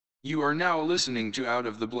You are now listening to Out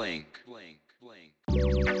of the Blank.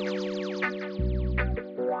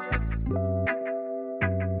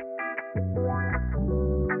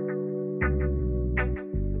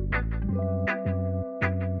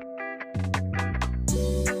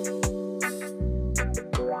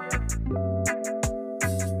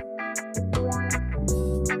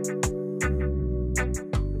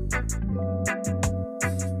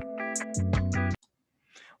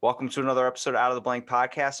 Welcome to another episode of Out of the Blank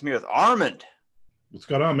Podcast. I'm here with Armand. What's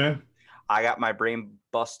going on, man? I got my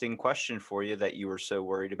brain-busting question for you that you were so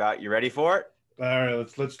worried about. You ready for it? All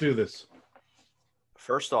right, let's do this.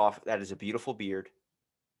 First off, that is a beautiful beard.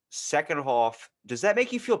 Second off, does that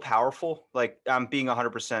make you feel powerful? Like, I'm being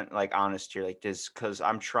 100% like honest here, like this, because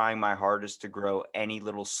I'm trying my hardest to grow any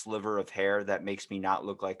little sliver of hair that makes me not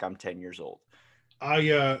look like I'm 10 years old.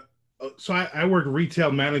 I worked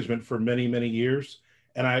retail management for many years,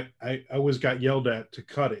 and I always got yelled at to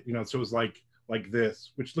cut it. So it was like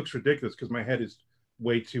this, which looks ridiculous because my head is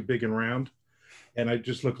way too big and round, and I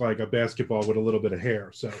just look like a basketball with a little bit of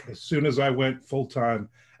hair. So as soon as I went full time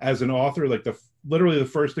as an author, like literally the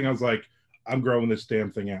first thing I was like, I'm growing this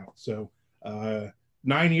damn thing out. So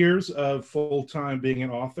 9 years of full time being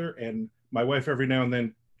an author, and my wife every now and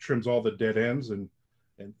then trims all the dead ends, and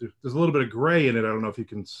there's a little bit of gray in it. I don't know if you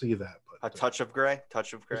can see that, but A touch of gray.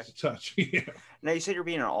 just a touch. Yeah. Now, you said you're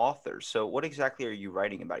being an author. So what exactly are you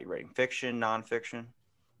writing about? Are you writing fiction, nonfiction?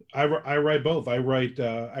 I write both. I write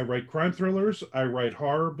crime thrillers. I write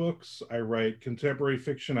horror books. I write contemporary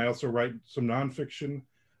fiction. I also write some nonfiction.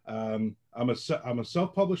 I'm a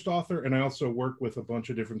self-published author, and I also work with a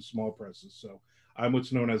bunch of different small presses. So I'm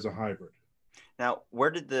what's known as a hybrid. Now,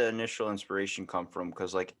 where did the initial inspiration come from?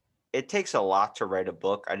 Because it takes a lot to write a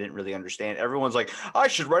book. I didn't really understand. Everyone's like, I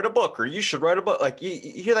should write a book, or you should write a book. Like you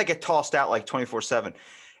hear that get tossed out like 24/7.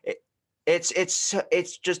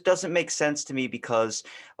 It just doesn't make sense to me because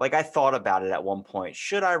like I thought about it at one point.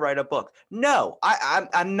 Should I write a book? No,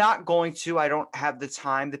 I'm not going to. I don't have the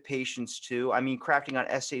time, the patience to. I mean, crafting on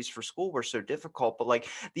essays for school were so difficult, but like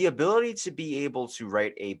the ability to be able to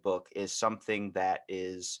write a book is something that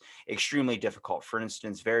is extremely difficult. For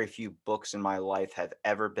instance, very few books in my life have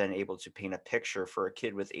ever been able to paint a picture for a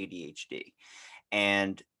kid with ADHD.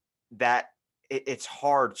 And that it's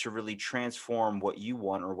hard to really transform what you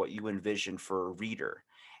want or what you envision for a reader.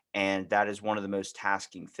 And that is one of the most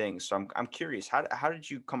tasking things. So I'm curious, how did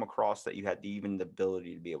you come across that you had even the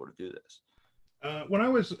ability to be able to do this? When I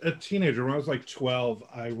was a teenager, when I was like 12,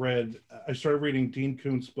 I started reading Dean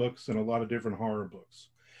Koontz books and a lot of different horror books.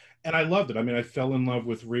 And I loved it. I mean, I fell in love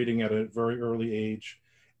with reading at a very early age,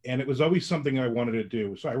 and it was always something I wanted to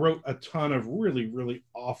do. So I wrote a ton of really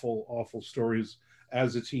awful stories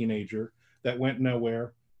as a teenager that went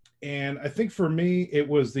nowhere. And I think for me, it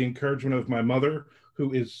was the encouragement of my mother,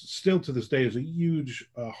 who is still to this day is a huge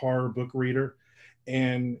horror book reader.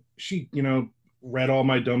 And she, read all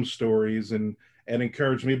my dumb stories and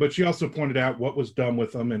encouraged me, but she also pointed out what was dumb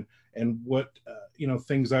with them and what,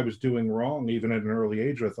 things I was doing wrong, even at an early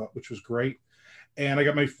age, I thought, which was great. And I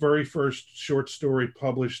got my very first short story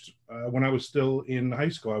published when I was still in high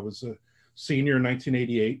school. I was a senior in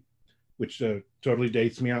 1988, which totally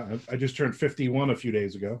dates me out. I just turned 51 a few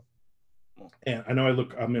days ago. And I know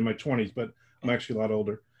I'm in my 20s, but I'm actually a lot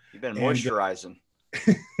older. You've been moisturizing.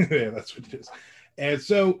 Yeah, that's what it is. And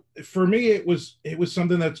so for me, it was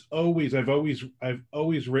something that's I've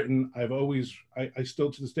always written. I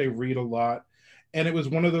still to this day read a lot. And it was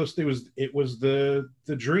one of those things, it was the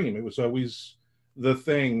dream. It was always the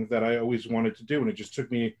thing that I always wanted to do. And it just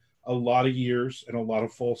took me a lot of years and a lot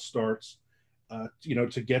of false starts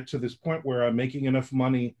to get to this point where I'm making enough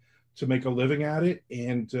money to make a living at it.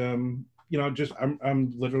 And,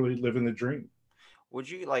 I'm literally living the dream. Would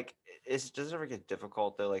you does it ever get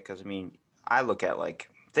difficult though? Like, cause I mean, I look at like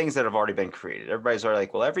things that have already been created. Everybody's already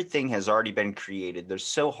like, well, everything has already been created. They're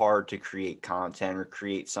so hard to create content or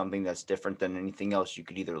create something that's different than anything else you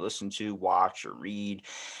could either listen to, watch, or read.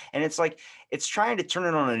 And it's like, it's trying to turn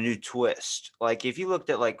it on a new twist. Like if you looked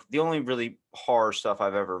at like the only really horror stuff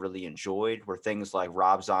I've ever really enjoyed were things like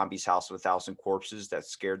Rob Zombie's House of a Thousand Corpses that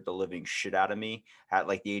scared the living shit out of me. At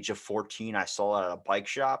like the age of 14, I saw it at a bike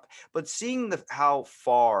shop. But seeing how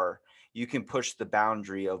far you can push the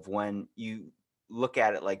boundary of when you look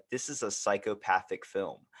at it like this is a psychopathic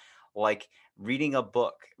film, like reading a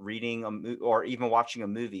book, or even watching a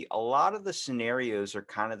movie, a lot of the scenarios are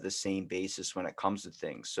kind of the same basis when it comes to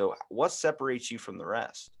things. So what separates you from the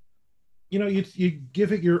rest? You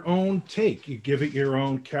give it your own take, you give it your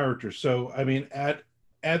own character. So I mean, at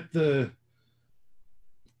the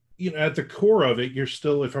at the core of it, you're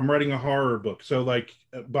still, if I'm writing a horror book, so like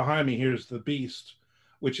behind me here's the Beast,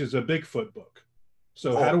 which is a Bigfoot book.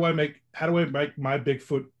 So Oh. how do I make my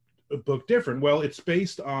Bigfoot book different? Well, it's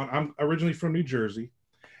based on, I'm originally from New Jersey,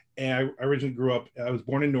 and I originally I was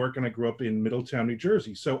born in Newark, and I grew up in Middletown, New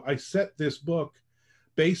Jersey. So I set this book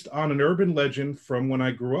based on an urban legend from when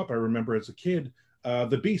I grew up. I remember as a kid,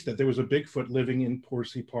 the Beast, that there was a Bigfoot living in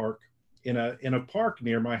Horsey Park, in a park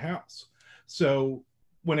near my house. So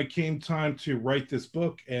when it came time to write this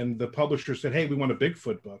book, and the publisher said, "Hey, we want a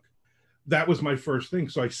Bigfoot book," that was my first thing.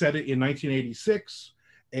 So I set it in 1986,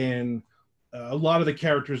 and a lot of the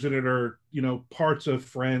characters in it are, parts of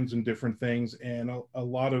friends and different things, and a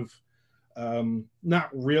lot of not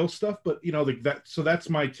real stuff, but like that. So that's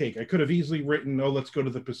my take. I could have easily written, "Oh, let's go to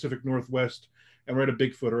the Pacific Northwest and write a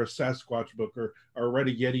Bigfoot or a Sasquatch book, or write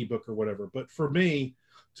a Yeti book or whatever." But for me,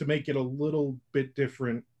 to make it a little bit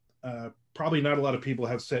different, probably not a lot of people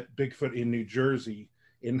have set Bigfoot in New Jersey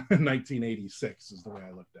in 1986 is the way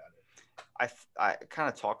I looked at it. I kind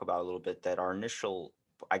of talk about a little bit that our initial,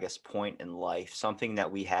 I guess, point in life, something that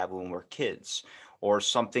we have when we're kids, or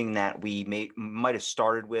something that we might have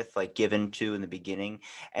started with, like given to in the beginning,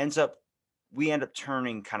 we end up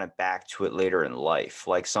turning kind of back to it later in life.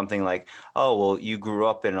 Like something like, oh, well, you grew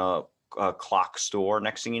up in a clock store.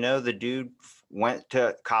 Next thing you know, the dude went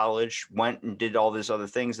to college, went and did all these other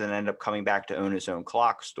things, and ended up coming back to own his own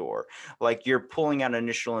clock store. Like you're pulling out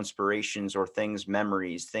initial inspirations or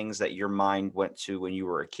memories, things that your mind went to when you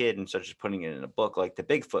were a kid, and such as putting it in a book, like the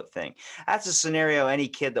Bigfoot thing. That's a scenario any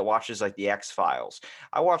kid that watches like the X-Files.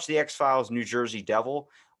 I watched the X-Files New Jersey Devil.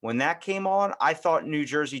 When that came on, I thought New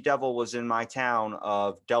Jersey Devil was in my town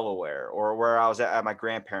of Delaware, or where I was at my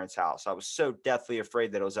grandparents' house. I was so deathly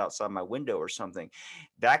afraid that it was outside my window or something.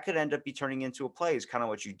 That could end up be turning into a play. Is kind of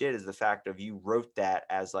what you did, is the fact of you wrote that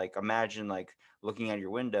as like, imagine like looking out your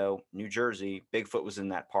window, New Jersey, Bigfoot was in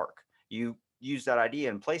that park. You used that idea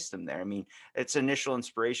and placed them there. I mean, it's initial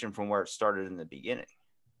inspiration from where it started in the beginning.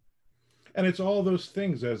 And it's all those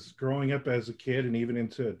things, as growing up as a kid and even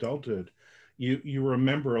into adulthood, you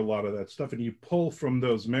remember a lot of that stuff, and you pull from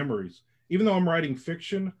those memories. Even though I'm writing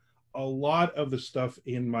fiction, a lot of the stuff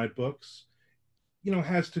in my books,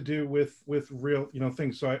 has to do with real,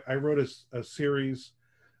 things. So I wrote a series.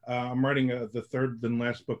 I'm writing the third and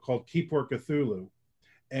last book called Keyport Cthulhu.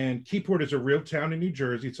 And Keyport is a real town in New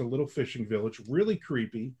Jersey. It's a little fishing village, really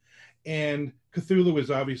creepy. And Cthulhu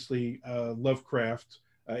is obviously Lovecraft,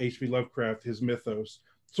 H.P. Lovecraft, his mythos.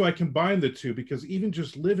 So I combined the two, because even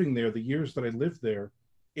just living there, the years that I lived there,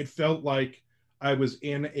 it felt like I was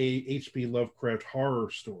in a H.P. Lovecraft horror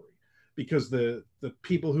story, because the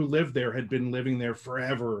people who lived there had been living there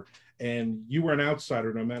forever, and you were an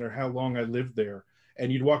outsider no matter how long I lived there.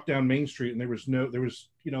 And you'd walk down Main Street, and there's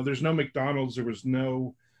no McDonald's, there was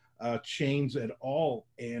no chains at all,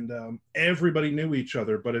 and everybody knew each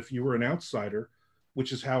other. But if you were an outsider,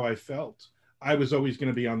 which is how I felt, I was always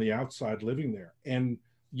going to be on the outside living there. And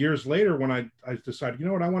years later, when I decided,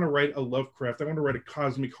 I want to write a Lovecraft, I want to write a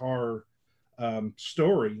cosmic horror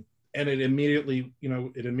story, and it immediately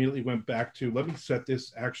went back to, let me set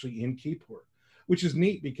this actually in Keyport, which is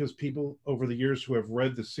neat, because people over the years who have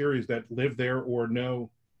read the series that live there or know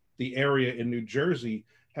the area in New Jersey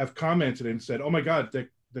have commented and said, "Oh my God,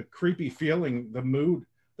 the creepy feeling, the mood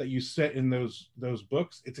that you set in those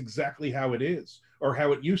books, it's exactly how it is, or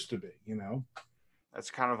how it used to be." That's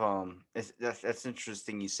kind of that's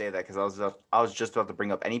interesting you say that, because I was just about to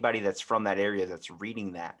bring up, anybody that's from that area that's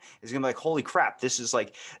reading that is gonna be like, holy crap, this is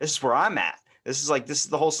where I'm at. This is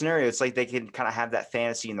the whole scenario. It's like they can kind of have that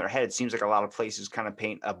fantasy in their head. It seems like a lot of places kind of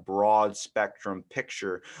paint a broad spectrum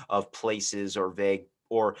picture of places, or vague,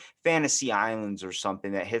 or fantasy islands or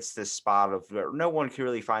something that hits this spot of where no one can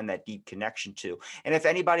really find that deep connection to. And if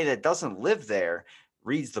anybody that doesn't live there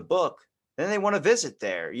reads the book, then they want to visit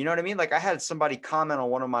there. You know what I mean? Like I had somebody comment on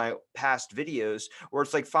one of my past videos where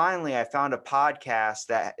it's like, finally, I found a podcast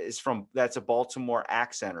that's a Baltimore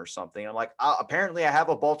accent or something. I'm like, apparently I have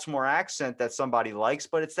a Baltimore accent that somebody likes,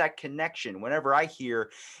 but it's that connection. Whenever I hear,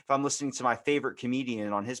 if I'm listening to my favorite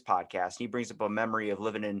comedian on his podcast, he brings up a memory of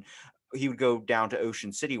he would go down to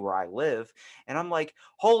Ocean City where I live. And I'm like,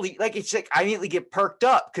 holy, like, it's like, I immediately get perked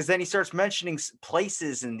up, because then he starts mentioning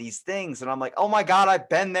places and these things. And I'm like, oh my God, I've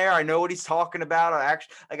been there. I know what he's talking about.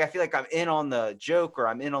 I feel like I'm in on the joke, or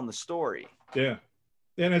I'm in on the story. Yeah.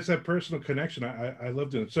 And it's that personal connection. I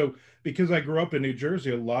loved it. So because I grew up in New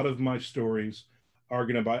Jersey, a lot of my stories are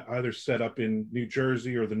going to be either set up in New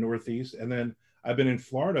Jersey or the Northeast. And then I've been in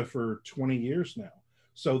Florida for 20 years now.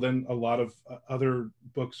 So then a lot of other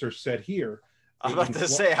books are set here. I'm about to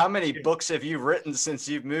say, how many books have you written since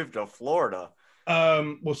you've moved to Florida?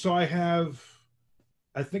 Well, so I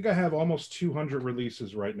think I have almost 200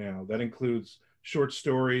 releases right now. That includes short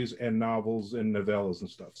stories and novels and novellas and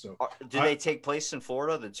stuff. So Do they take place in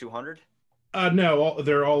Florida, the 200? No,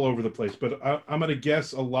 they're all over the place, but I'm going to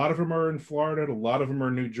guess a lot of them are in Florida, a lot of them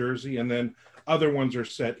are New Jersey, and then other ones are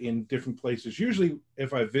set in different places. Usually,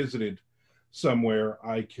 if I visited somewhere,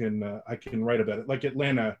 I can write about it. Like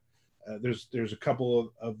Atlanta, there's a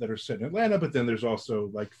couple of that are set in Atlanta, but then there's also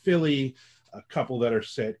like Philly, a couple that are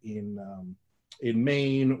set in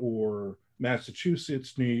Maine or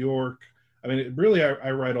Massachusetts, New York. I mean,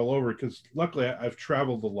 I write all over because luckily I've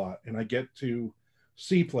traveled a lot and I get to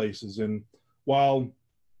see places. And while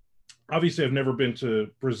obviously I've never been to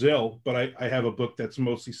Brazil, but I have a book that's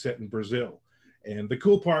mostly set in Brazil. And the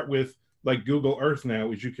cool part with like Google Earth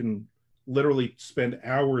now is you can literally spend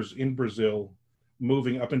hours in Brazil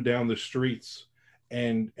moving up and down the streets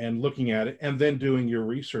and looking at it and then doing your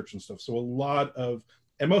research and stuff. So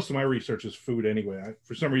most of my research is food anyway.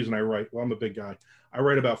 For some reason I'm a big guy. I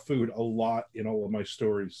write about food a lot in all of my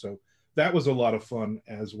stories. So that was a lot of fun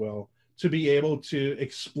as well, to be able to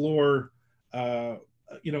explore, a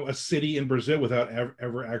city in Brazil without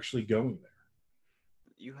ever actually going there.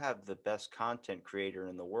 You have the best content creator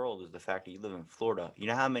in the world is the fact that you live in Florida. You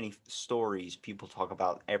know how many stories people talk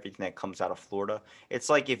about everything that comes out of Florida? It's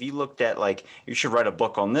like if you looked at, like, you should write a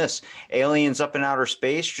book on this. Aliens up in outer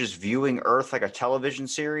space, just viewing Earth like a television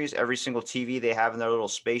series. Every single TV they have in their little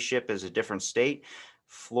spaceship is a different state.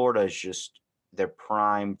 Florida is just their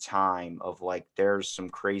prime time of, like, there's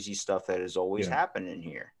some crazy stuff that is always happening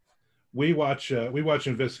here. We watch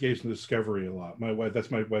Investigation Discovery a lot.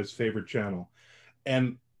 That's my wife's favorite channel.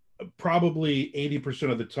 And probably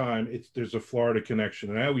 80% of the time there's a Florida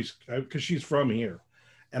connection. And because she's from here,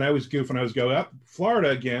 and I always goof and I always go up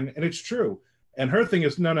Florida again. And it's true. And her thing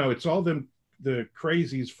is, no, it's all the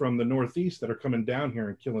crazies from the Northeast that are coming down here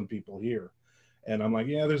and killing people here. And I'm like,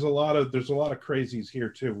 yeah, there's a lot of crazies here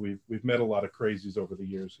too. We've met a lot of crazies over the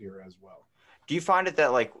years here as well. Do you find it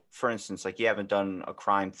that, like, for instance, like, you haven't done a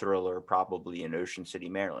crime thriller probably in Ocean City,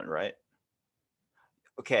 Maryland, right?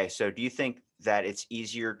 Okay, so do you think that it's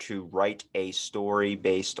easier to write a story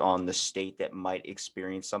based on the state that might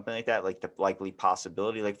experience something like that, like the likely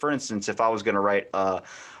possibility? Like, for instance, if I was going to write a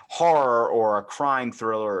horror or a crime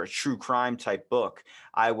thriller or a true crime type book,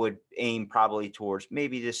 I would aim probably towards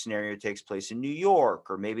maybe this scenario takes place in New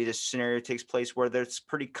York, or maybe this scenario takes place where it's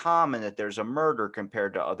pretty common that there's a murder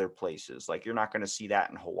compared to other places. Like, you're not going to see that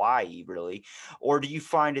in Hawaii, really. Or do you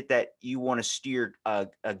find it that you want to steer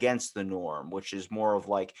against the norm, which is more of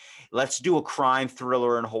like, let's do a crime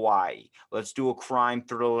thriller in Hawaii. Let's do a crime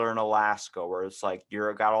thriller in Alaska, where it's like,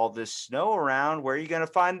 you're got all this snow around. Where are you going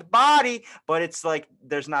to find the body? But it's like,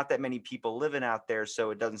 there's not that many people living out there, so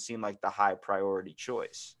it doesn't seem like the high priority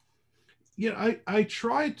choice. Yeah, I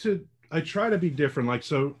try to be different. Like,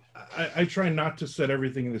 so I try not to set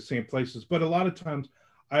everything in the same places, but a lot of times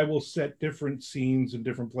I will set different scenes in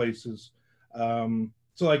different places. So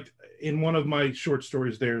like in one of my short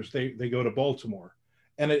stories, they go to Baltimore,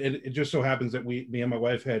 and it just so happens that me and my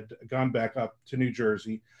wife had gone back up to New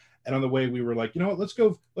Jersey, and on the way we were like, you know what, let's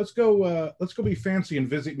go be fancy and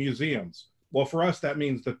visit museums. Well, for us that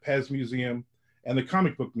means the Pez Museum and the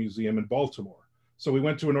Comic Book Museum in Baltimore. So we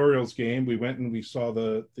went to an Orioles game. We went and we saw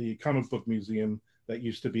the comic book museum that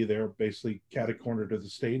used to be there, basically catty-corner to the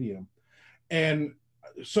stadium. And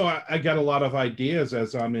so I got a lot of ideas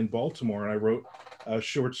as I'm in Baltimore, and I wrote a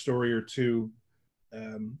short story or two,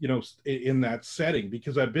 in that setting,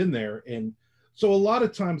 because I've been there. And so a lot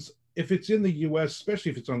of times, if it's in the U.S.,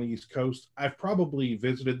 especially if it's on the East Coast, I've probably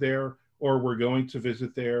visited there, or we're going to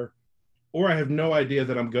visit there, or I have no idea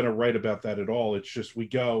that I'm going to write about that at all. It's just we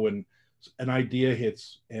go and an idea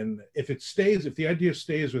hits, and if the idea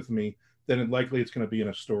stays with me, then likely it's going to be in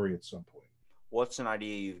a story at some point. What's an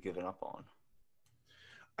idea you've given up on?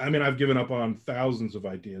 I mean, I've given up on thousands of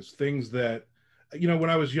ideas, things that,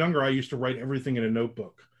 when I was younger, I used to write everything in a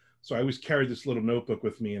notebook. So I always carried this little notebook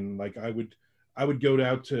with me, and like I would go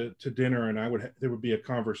out to dinner, and there would be a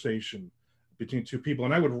conversation between two people,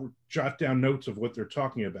 and I would jot down notes of what they're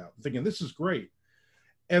talking about, thinking this is great.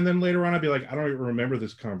 And then later on, I'd be like, I don't even remember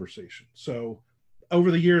this conversation. So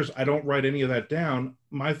over the years, I don't write any of that down.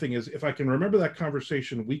 My thing is, if I can remember that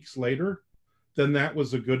conversation weeks later, then that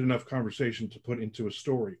was a good enough conversation to put into a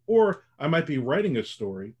story. Or I might be writing a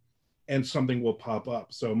story and something will pop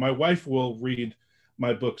up. So my wife will read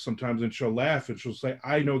my book sometimes and she'll laugh and she'll say,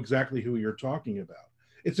 I know exactly who you're talking about.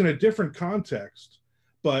 It's in a different context,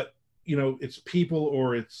 but it's people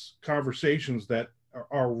or it's conversations that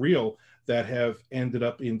are real that have ended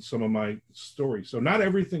up in some of my stories. So not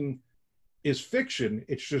everything is fiction.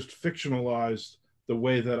 It's just fictionalized the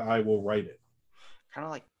way that I will write it. Kind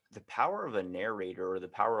of like the power of a narrator or the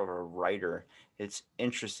power of a writer, it's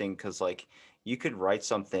interesting because like you could write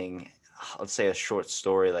something, let's say a short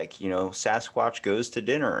story like, Sasquatch goes to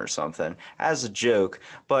dinner or something as a joke,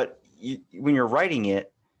 but when you're writing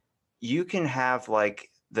it, you can have like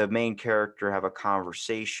the main character have a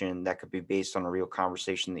conversation that could be based on a real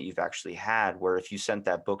conversation that you've actually had, where if you sent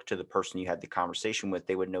that book to the person you had the conversation with,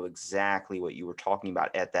 they would know exactly what you were talking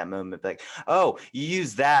about at that moment. Like, oh, you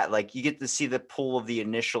use that, like you get to see the pull of the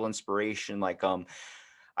initial inspiration. Like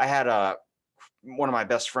I had one of my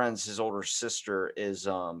best friends, his older sister is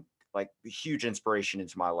like a huge inspiration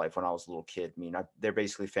into my life when I was a little kid. I mean, they're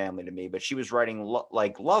basically family to me, but she was writing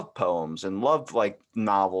like love poems and love like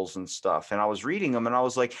novels and stuff. And I was reading them and I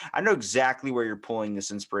was like, I know exactly where you're pulling this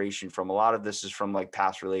inspiration from. A lot of this is from like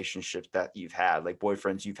past relationships that you've had, like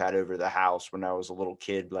boyfriends you've had over the house when I was a little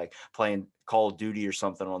kid, like playing Call of Duty or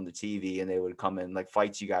something on the TV, and they would come in, like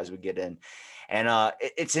fights you guys would get in. And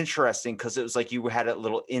it's interesting because it was like you had a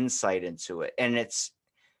little insight into it. And it's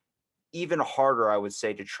even harder, I would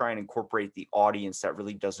say, to try and incorporate the audience that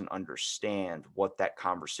really doesn't understand what that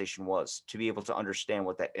conversation was, to be able to understand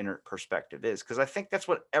what that inner perspective is. Because I think that's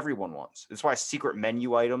what everyone wants. It's why secret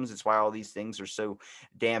menu items, it's why all these things are so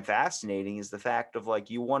damn fascinating, is the fact of like,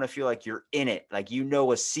 you want to feel like you're in it, like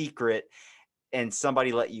a secret and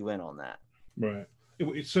somebody let you in on that. Right.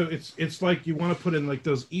 So it's like you want to put in like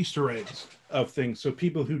those Easter eggs of things. So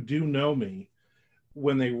people who do know me,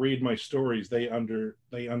 when they read my stories, they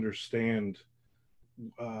understand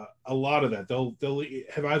a lot of that. They'll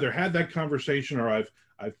have either had that conversation or I've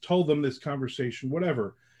told them this conversation,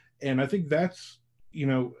 whatever. And I think that's,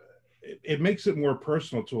 it makes it more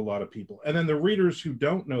personal to a lot of people. And then the readers who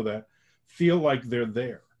don't know that feel like they're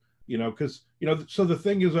there, because, so the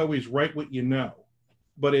thing is always write what you know,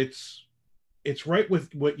 but it's right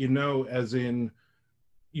with what you know, as in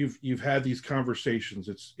you've had these conversations.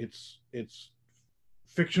 It's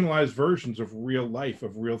fictionalized versions of real life,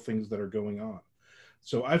 of real things that are going on.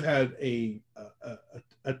 So I've had a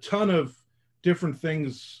ton of different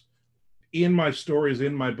things in my stories,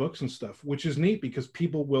 in my books and stuff, which is neat because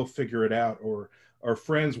people will figure it out, or our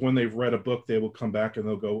friends, when they've read a book, they will come back and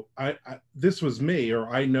they'll go, I this was me, or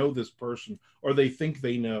I know this person, or they think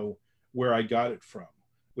they know where I got it from,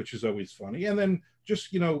 which is always funny. And then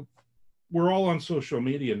just, we're all on social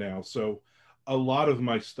media now. So a lot of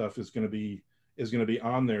my stuff is going to be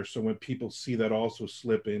on there. So when people see that also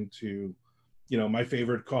slip into, my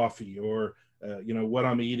favorite coffee, or, what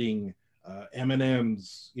I'm eating,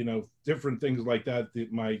 M&Ms, different things like that,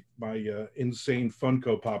 my insane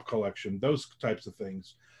Funko Pop collection, those types of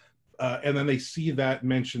things. And then they see that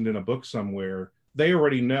mentioned in a book somewhere, they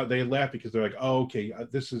already know, they laugh because they're like, oh, okay,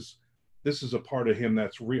 this is a part of him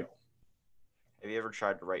that's real. Have you ever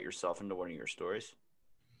tried to write yourself into one of your stories?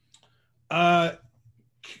 Kind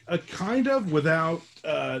of, without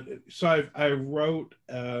so I wrote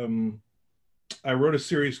a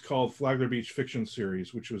series called Flagler Beach Fiction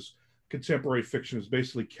Series, which was contemporary fiction. It was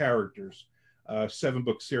basically characters,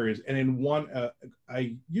 7-book series. And in one,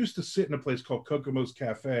 I used to sit in a place called Kokomo's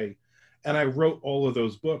Cafe, and I wrote all of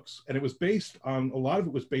those books. And it was a lot of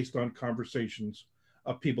it was based on conversations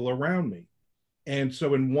of people around me. And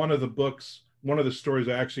so in one of the books, one of the stories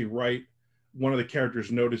I actually write, one of the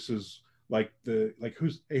characters notices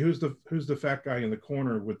who's the fat guy in the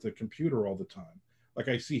corner with the computer all the time? Like,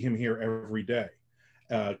 I see him here every day,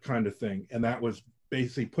 kind of thing. And that was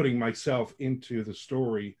basically putting myself into the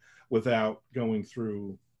story without going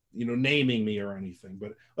through, naming me or anything.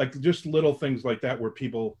 But like just little things like that, where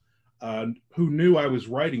people who knew I was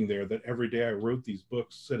writing there, that every day I wrote these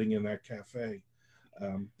books sitting in that cafe,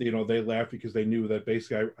 they laughed because they knew that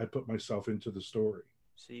basically I put myself into the story.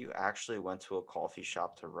 So you actually went to a coffee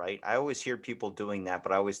shop to write? I always hear people doing that,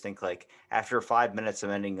 but I always think like after 5 minutes,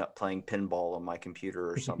 I'm ending up playing pinball on my computer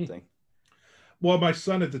or something. Well, my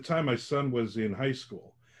son was in high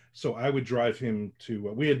school, so I would drive him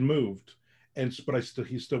to. We had moved, but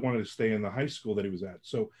he still wanted to stay in the high school that he was at.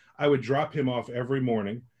 So I would drop him off every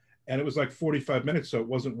morning, and it was like 45 minutes, so it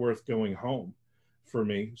wasn't worth going home for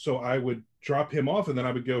me. So I would drop him off, and then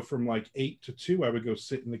I would go from like 8 to 2. I would go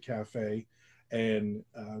sit in the cafe and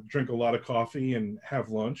drink a lot of coffee and have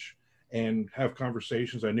lunch and have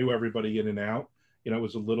conversations. I knew everybody in and out. It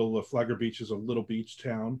was Flagler Beach is a little beach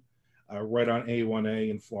town right on A1A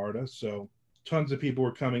in Florida. So tons of people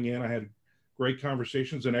were coming in. I had great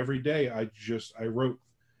conversations, and every day I wrote,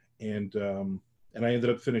 and I ended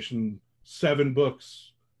up finishing 7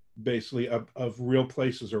 books basically of real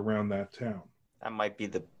places around that town. That might be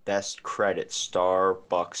the best credit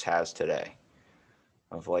Starbucks has today.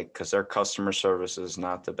 Because their customer service is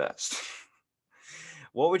not the best.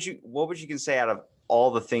 What would you can say out of all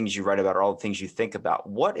the things you write about or all the things you think about,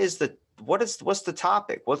 what's the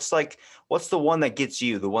topic? What's the one that gets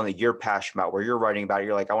you, the one that you're passionate about, where you're writing about it,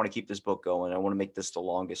 you're like, I want to keep this book going. I want to make this the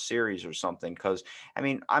longest series or something. Because I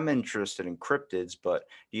mean, I'm interested in cryptids, but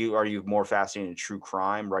are you more fascinated in true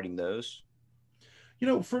crime, writing those? You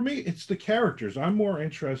know, for me, it's the characters. I'm more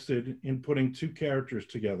interested in putting two characters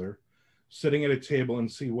together, sitting at a table and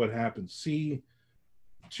see what happens. See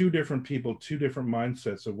two different people, two different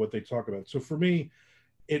mindsets of what they talk about. So for me,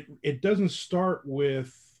 it doesn't start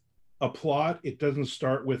with a plot. It doesn't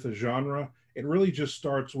start with a genre. It really just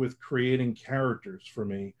starts with creating characters for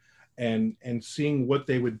me and seeing what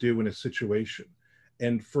they would do in a situation.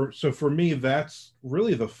 And for me, that's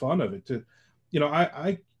really the fun of it.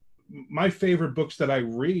 My favorite books that I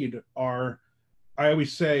read are, I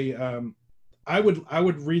always say, I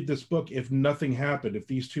would read this book if nothing happened, if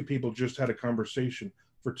these two people just had a conversation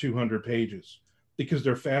for 200 pages, because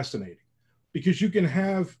they're fascinating. Because you can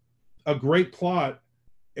have a great plot,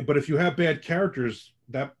 but if you have bad characters,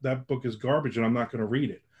 that book is garbage and I'm not going to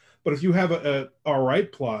read it. But if you have a all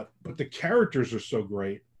right plot, but the characters are so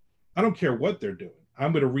great, I don't care what they're doing.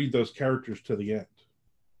 I'm going to read those characters to the end.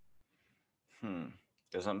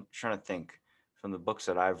 Because I'm trying to think, from the books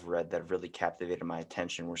that I've read that really captivated my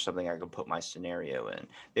attention were something I could put my scenario in.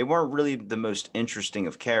 They weren't really the most interesting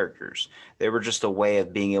of characters. They were just a way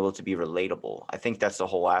of being able to be relatable. I think that's the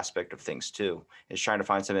whole aspect of things too, is trying to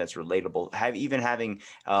find something that's relatable. Even having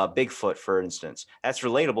Bigfoot, for instance, that's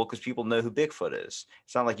relatable because people know who Bigfoot is.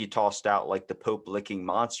 It's not like you tossed out like the Pope licking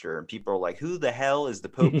monster and people are like, who the hell is the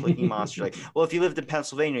Pope licking monster? Like, well, if you lived in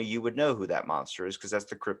Pennsylvania, you would know who that monster is because that's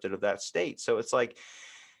the cryptid of that state. So it's like,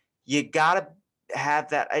 you gotta have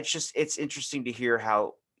that. It's interesting to hear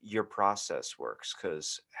how your process works,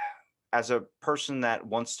 because as a person that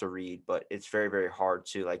wants to read, but it's very, very hard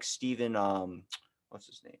to, like Steven, what's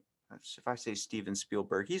his name? If I say Steven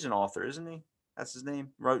Spielberg, he's an author, isn't he? That's his name.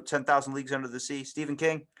 Wrote 10,000 Leagues Under the Sea. Stephen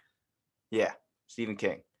King. Yeah, Stephen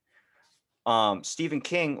King. Stephen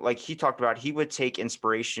King, like he talked about, he would take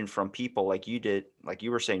inspiration from people like you did, like you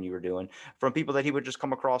were saying you were doing, from people that he would just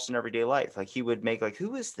come across in everyday life. Like he would make like,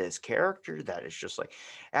 who is this character that is just like,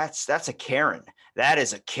 that's a Karen. That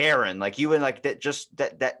is a Karen. Like you would like that, just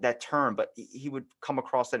that term, but he would come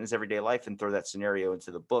across that in his everyday life and throw that scenario into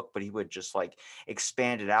the book, but he would just like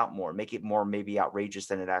expand it out more, make it more maybe outrageous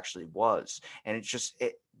than it actually was. And it's just,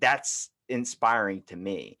 that's inspiring to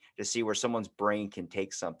me to see where someone's brain can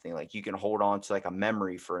take something, like you can hold on to like a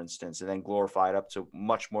memory, for instance, and then glorify it up to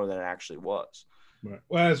much more than it actually was. Right.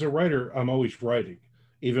 Well, as a writer, I'm always writing,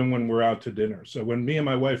 even when we're out to dinner. So when me and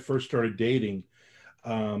my wife first started dating,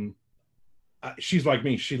 she's like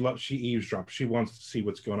me. She eavesdrops. She wants to see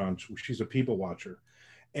what's going on. She's a people watcher.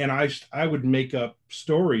 And I would make up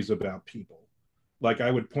stories about people. Like I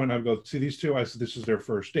would go, see these two? I said, this is their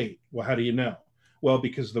first date. Well, how do you know? Well,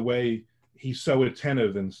 because the way he's so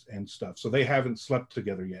attentive and stuff. So they haven't slept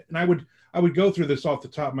together yet. And I would go through this off the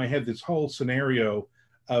top of my head, this whole scenario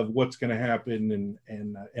of what's going to happen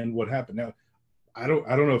and what happened. Now, I don't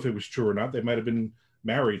know if it was true or not. They might have been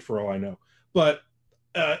married for all I know. But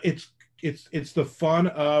it's the fun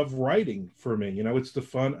of writing for me. You know, it's the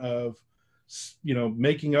fun of, you know,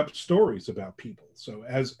 making up stories about people. So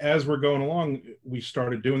as we're going along, we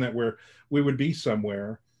started doing that where we would be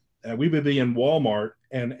somewhere. We would be in Walmart,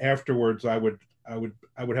 and afterwards I would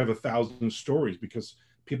have 1,000 stories, because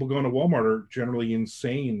people going to Walmart are generally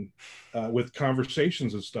insane with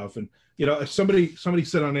conversations and stuff. And you know, somebody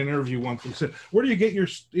said on an interview once, he said, "Where do you get your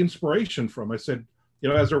inspiration from?" I said, "You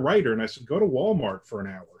know, as a writer," and I said, "Go to Walmart for an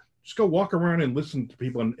hour. Just go walk around and listen to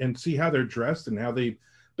people and see how they're dressed and how they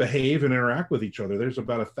behave and interact with each other. There's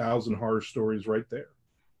about 1,000 horror stories right there."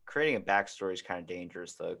 Creating a backstory is kind of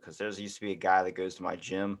dangerous though, because there used to be a guy that goes to my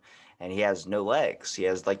gym and he has no legs. He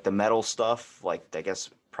has like the metal stuff, like I guess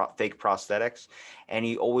fake prosthetics, and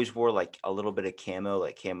he always wore like a little bit of camo,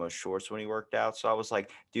 like camo shorts when he worked out. So I was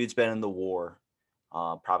like, dude's been in the war,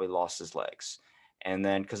 probably lost his legs. And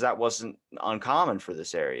then because that wasn't uncommon for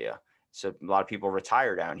this area, so a lot of people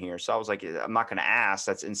retire down here. So I was like, I'm not going to ask.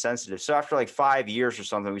 That's insensitive. So after like 5 years or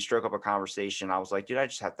something, we struck up a conversation. I was like, dude, I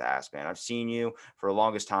just have to ask, man. I've seen you for the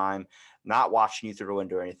longest time, not watching you through the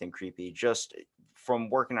window or anything creepy, just from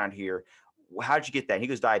working out here. How'd you get that? And he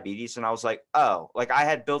goes, diabetes. And I was like, oh, like I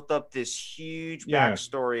had built up this huge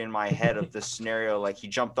backstory in my head of this scenario. Like he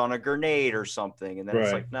jumped on a grenade or something. And then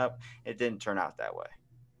It's like, nope, it didn't turn out that way.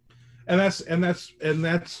 And that's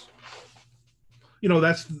you know,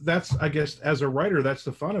 that's I guess as a writer, that's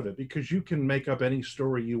the fun of it, because you can make up any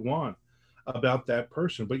story you want about that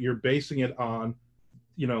person, but you're basing it on,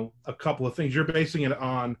 you know, a couple of things. You're basing it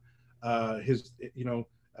on his, you know,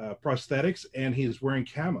 prosthetics and he's wearing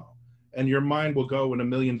camo, and your mind will go in a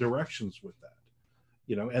million directions with that,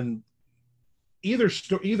 you know. And either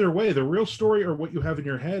way, the real story or what you have in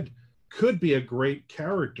your head could be a great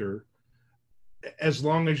character, as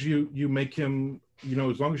long as you make him, you know,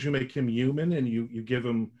 as long as you make him human and you give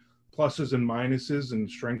him pluses and minuses and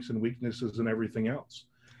strengths and weaknesses and everything else.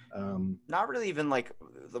 Not really even like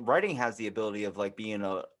the writing has the ability of like being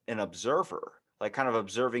an observer, like kind of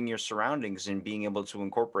observing your surroundings and being able to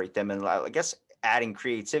incorporate them. And I guess adding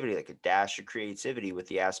creativity, like a dash of creativity with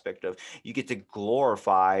the aspect of you get to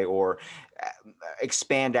glorify or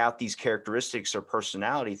expand out these characteristics or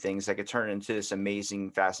personality things that could turn into this amazing,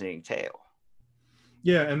 fascinating tale.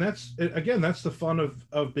 Yeah. And that's, again, that's the fun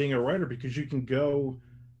of being a writer, because you can go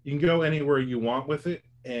anywhere you want with it.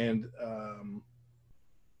 And,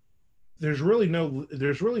 there's really no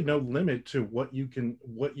limit to what you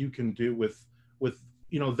can do with,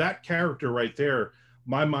 you know, that character right there.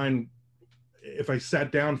 My mind, if I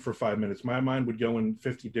sat down for 5 minutes, my mind would go in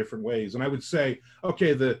 50 different ways. And I would say,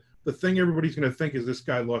 okay, the thing everybody's going to think is this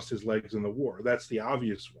guy lost his legs in the war. That's the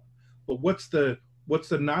obvious one. But what's the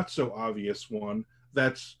not so obvious one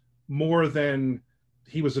that's more than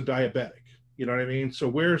he was a diabetic? You know what I mean? So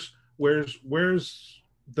where's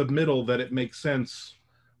the middle that it makes sense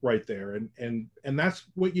right there? And that's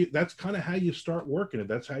kind of how you start working it.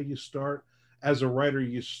 That's how you start as a writer.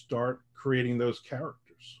 You start creating those characters.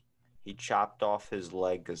 He chopped off his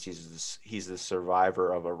leg because he's the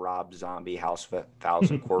survivor of a Rob Zombie House of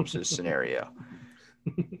 1,000 Corpses scenario.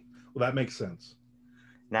 Well, that makes sense.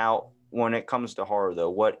 Now, when it comes to horror, though,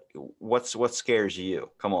 what scares you?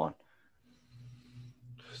 Come on.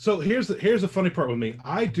 So here's the funny part with me.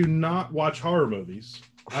 I do not watch horror movies.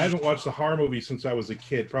 I haven't watched a horror movie since I was a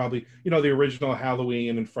kid. Probably, you know, the original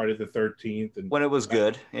Halloween and Friday the 13th, and when it was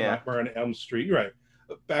good, yeah. Nightmare on Elm Street. You're right.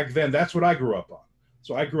 Back then, that's what I grew up on.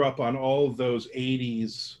 So I grew up on all of those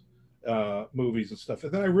 80s movies and stuff.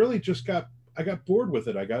 And then I really just got bored with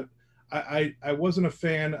it. I wasn't a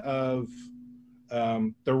fan of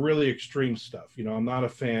the really extreme stuff. You know, I'm not a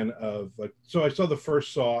fan of, like, so I saw the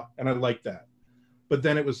first Saw and I liked that. But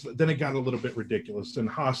then it got a little bit ridiculous, and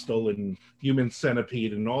Hostel and Human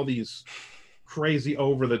Centipede and all these crazy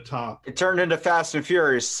over the top. It turned into Fast and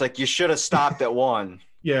Furious. It's like you should have stopped at one.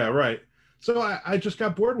 Yeah, right. So I just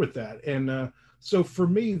got bored with that. And so for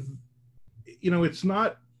me, you know, it's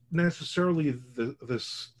not necessarily the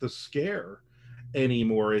scare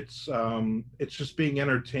anymore. It's just being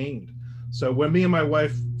entertained. So when me and my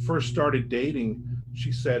wife first started dating,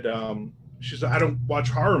 she said, I don't watch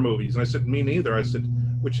horror movies. And I said, me neither. I said,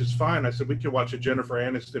 which is fine. I said, we could watch a Jennifer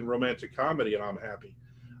Aniston romantic comedy and I'm happy.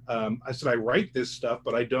 I said, I write this stuff,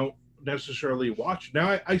 but I don't necessarily watch.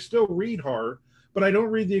 Now I still read horror, but I don't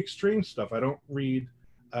read the extreme stuff. I don't read,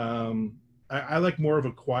 I like more of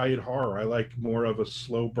a quiet horror. I like more of a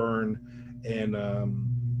slow burn and,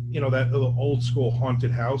 you know, that little old school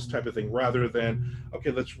haunted house type of thing, rather than, okay,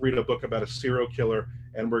 let's read a book about a serial killer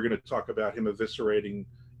and we're going to talk about him eviscerating,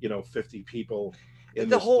 you know, 50 people in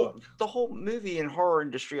the whole movie and horror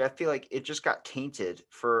industry. I feel like it just got tainted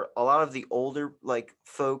for a lot of the older, like,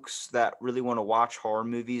 folks that really want to watch horror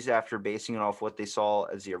movies after basing it off what they saw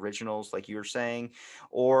as the originals, like you were saying,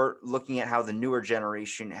 or looking at how the newer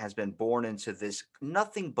generation has been born into this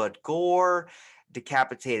nothing but gore,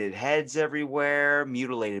 decapitated heads everywhere,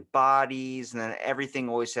 mutilated bodies, and then everything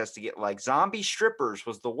always has to get, like, Zombie Strippers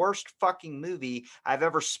was the worst fucking movie I've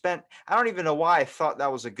ever spent. I don't even know why I thought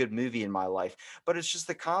that was a good movie in my life, but it's just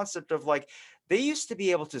the concept of, like, they used to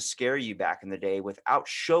be able to scare you back in the day without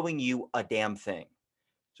showing you a damn thing,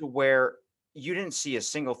 to where you didn't see a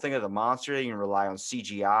single thing of the monster. You didn't rely on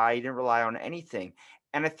CGI. You didn't rely on anything.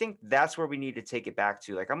 And I think that's where we need to take it back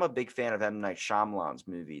to. Like, I'm a big fan of M. Night Shyamalan's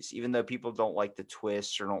movies, even though people don't like the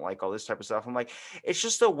twists or don't like all this type of stuff. I'm like, it's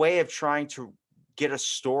just a way of trying to get a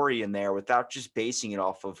story in there without just basing it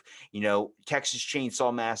off of, you know, Texas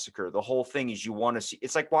Chainsaw Massacre. The whole thing is you want to see,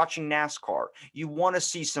 it's like watching NASCAR. You want to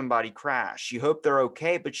see somebody crash. You hope they're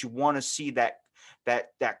okay, but you want to see that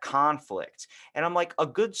conflict. And I'm like, a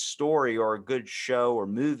good story or a good show or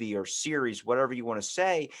movie or series, whatever you want to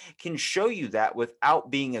say, can show you that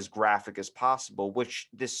without being as graphic as possible, which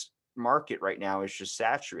this market right now is just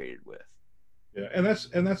saturated with. Yeah, and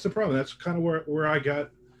that's the problem. That's kind of where I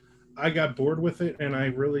got bored with it, and I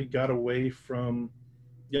really got away from,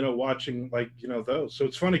 you know, watching, like, you know, those. So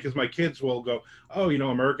it's funny because my kids will go, oh, you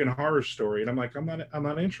know, American Horror Story, and I'm like, I'm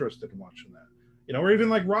not interested in watching that. You know, or even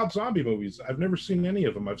like Rob Zombie movies. I've never seen any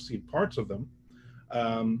of them. I've seen parts of them.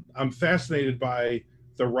 I'm fascinated by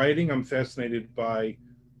the writing. I'm fascinated by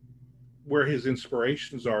where his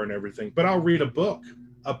inspirations are and everything. But I'll read a book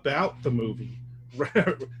about the movie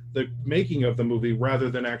the making of the movie rather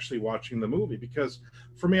than actually watching the movie. Because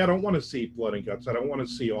for me, I don't want to see blood and guts. I don't want to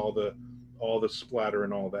see all the splatter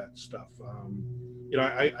and all that stuff.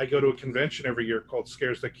 I go to a convention every year called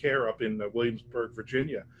Scares That Care up in Williamsburg,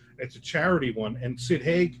 Virginia. It's a charity one, and Sid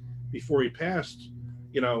Haig, before he passed,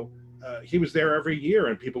 he was there every year,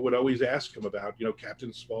 and people would always ask him about,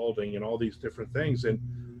 Captain Spaulding and all these different things. And,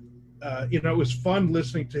 it was fun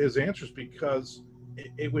listening to his answers because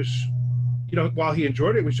it was, while he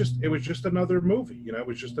enjoyed it, it was just another movie, it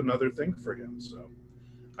was just another thing for him. So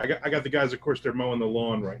I got the guys, of course, they're mowing the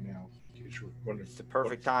lawn right now. It's the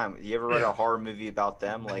perfect time. You ever write a horror movie about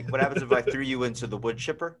them? Like, what happens if I threw you into the wood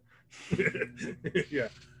chipper? Yeah.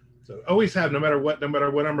 So always have, no matter what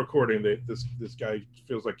I'm recording, this guy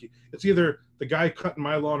feels like it's either the guy cutting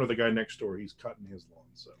my lawn or the guy next door. He's cutting his lawn.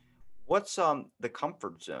 So what's the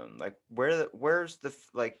comfort zone? Like where's the,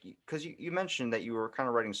 like, because you mentioned that you were kind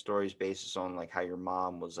of writing stories based on like how your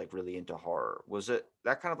mom was like really into horror. Was it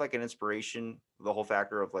that kind of like an inspiration, the whole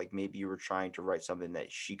factor of like maybe you were trying to write something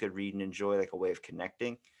that she could read and enjoy, like a way of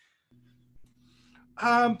connecting?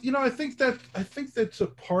 I think that's a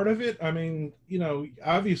part of it. I mean,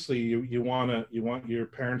 obviously you want your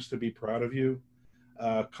parents to be proud of you,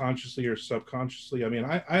 consciously or subconsciously. I mean,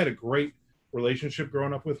 I had a great relationship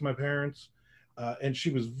growing up with my parents, and she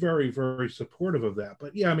was very, very supportive of that.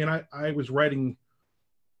 But yeah, I mean, I was writing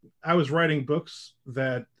books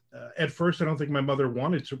that at first I don't think my mother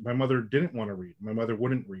didn't want to read. My mother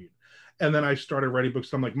wouldn't read. And then I started writing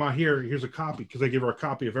books. I'm like, Ma, here's a copy, because I give her a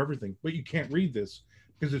copy of everything. But you can't read this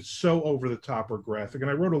because it's so over the top or graphic.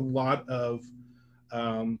 And I wrote a lot of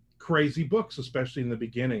crazy books, especially in the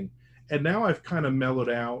beginning. And now I've kind of mellowed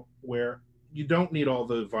out where you don't need all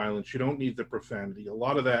the violence. You don't need the profanity. A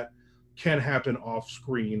lot of that can happen off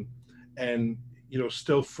screen and,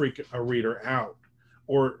 still freak a reader out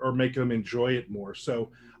or make them enjoy it more.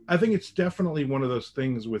 So I think it's definitely one of those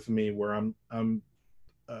things with me where I'm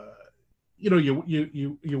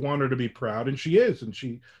you want her to be proud, and she is, and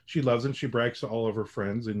she loves it, and she brags to all of her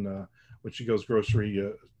friends, and when she goes to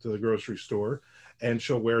the grocery store, and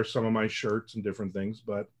she'll wear some of my shirts and different things.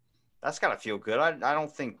 But that's gotta feel good. I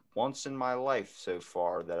don't think once in my life so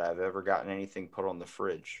far that I've ever gotten anything put on the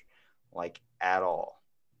fridge, like, at all.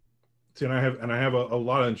 See, and I have a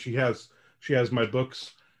lot, and she has my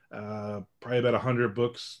books, probably about 100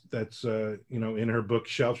 books that's in her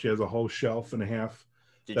bookshelf. She has a whole shelf and a half.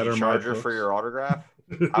 Did you charge her for your autograph?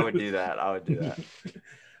 I would do that.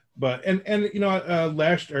 But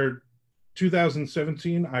last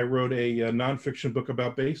 2017, I wrote a nonfiction book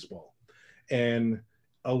about baseball, and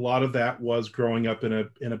a lot of that was growing up in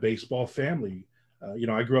a baseball family.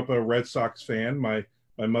 I grew up a Red Sox fan. My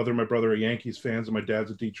mother and my brother are Yankees fans, and my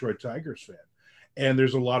dad's a Detroit Tigers fan. And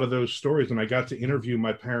there's a lot of those stories, and I got to interview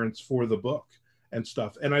my parents for the book and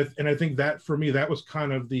stuff. And I think that for me, that was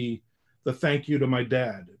kind of the thank you to my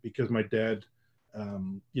dad, because my dad,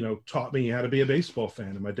 taught me how to be a baseball fan,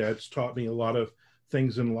 and my dad's taught me a lot of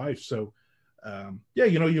things in life. So,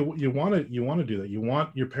 you want to do that. You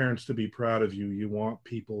want your parents to be proud of you. You want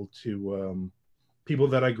people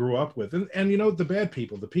that I grew up with, and the bad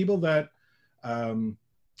people, the people that,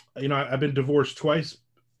 I've been divorced twice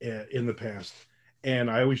in the past,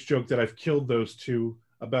 and I always joke that I've killed those two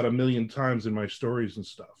about 1 million times in my stories and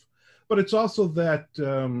stuff. But it's also that.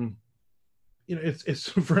 It's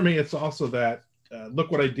for me, it's also that, look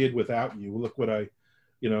what I did without you. Look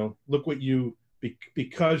what you,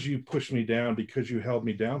 because you pushed me down, because you held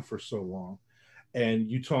me down for so long. And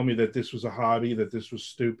you told me that this was a hobby, that this was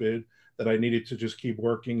stupid, that I needed to just keep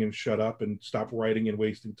working and shut up and stop writing and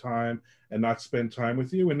wasting time and not spend time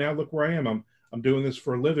with you. And now look where I am. I'm doing this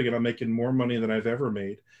for a living, and I'm making more money than I've ever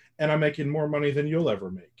made. And I'm making more money than you'll ever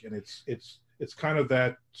make. And it's kind of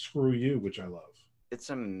that screw you, which I love. It's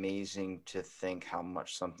amazing to think how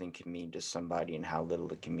much something can mean to somebody and how little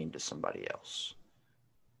it can mean to somebody else.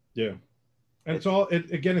 Yeah. And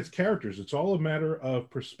it's characters. It's all a matter of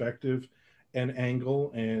perspective and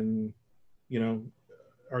angle. And,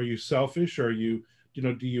 are you selfish? Are you,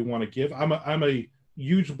 do you want to give? I'm a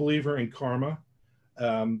huge believer in karma.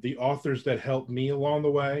 The authors that helped me along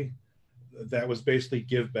the way, that was basically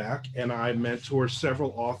give back. And I mentor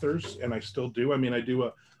several authors, and I still do. I mean, I do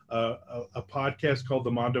a podcast called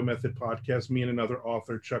the Mando Method Podcast, me and another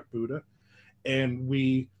author, Chuck Buda. And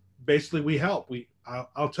we help.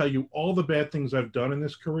 I'll tell you all the bad things I've done in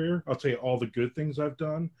this career. I'll tell you all the good things I've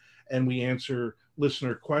done. And we answer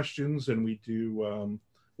listener questions, and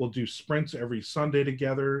we'll do sprints every Sunday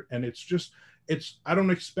together. And I don't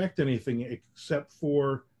expect anything except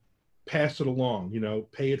for pass it along,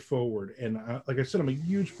 pay it forward. And like I said, I'm a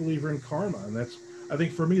huge believer in karma, and I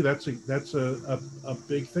think for me that's a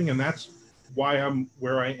big thing, and that's why I'm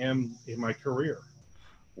where I am in my career.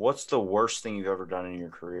 What's the worst thing you've ever done in your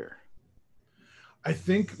career? I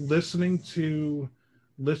think listening to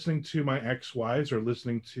my ex-wives, or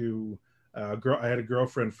listening to I had a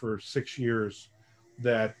girlfriend for 6 years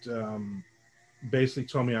that basically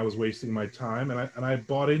told me I was wasting my time, and I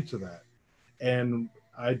bought into that, and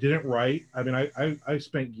I didn't write. I mean, I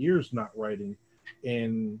spent years not writing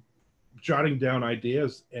and jotting down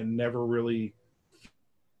ideas, and never really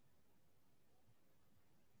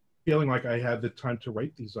feeling like I had the time to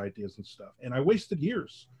write these ideas and stuff. And I wasted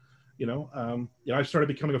years. I started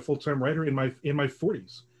becoming a full-time writer in my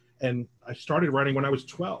 40s, and I started writing when I was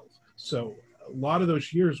 12. So a lot of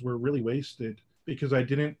those years were really wasted because I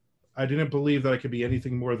didn't believe that I could be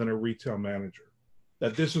anything more than a retail manager.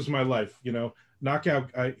 That this is my life, knockout.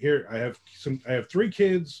 I have 3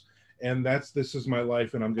 kids, and this is my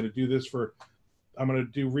life, and I'm going to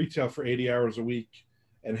do retail for 80 hours a week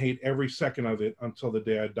and hate every second of it until the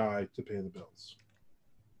day I die to pay the bills.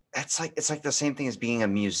 It's like the same thing as being a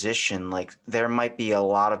musician. Like, there might be a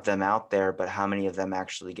lot of them out there, but how many of them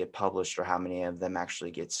actually get published, or how many of them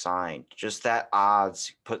actually get signed? Just that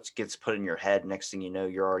odds gets put in your head. Next thing you know,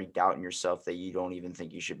 you're already doubting yourself that you don't even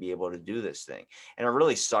think you should be able to do this thing. And it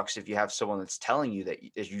really sucks if you have someone that's telling you that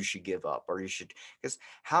you should give up, or you should, because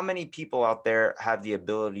how many people out there have the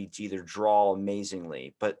ability to either draw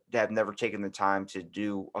amazingly, but have never taken the time to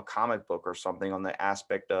do a comic book or something, on the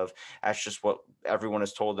aspect of that's just what everyone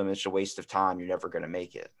has told them. It's a waste of time. You're never going to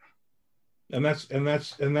make it. And that's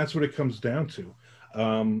what it comes down to.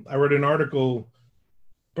 I read an article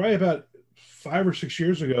probably about 5 or 6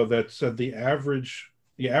 years ago that said the average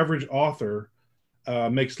author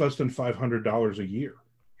makes less than $500 a year,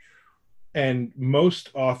 and most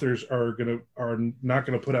authors are not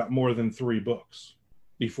going to put out more than 3 books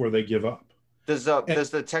before they give up. Does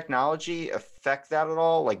the technology affect that at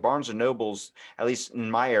all? Like, Barnes and Nobles, at least in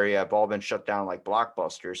my area, have all been shut down like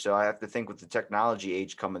Blockbuster. So I have to think, with the technology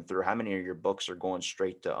age coming through, how many of your books are going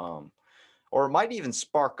straight to or it might even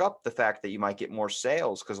spark up the fact that you might get more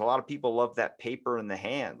sales, because a lot of people love that paper in the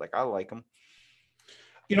hand. Like, I like them.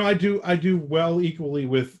 I do well equally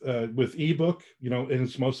with ebook, and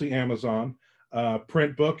it's mostly Amazon,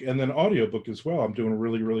 print book, and then audiobook as well. I'm doing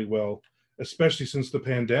really, really well, especially since the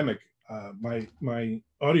pandemic. My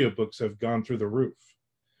audiobooks have gone through the roof.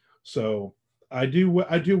 So I do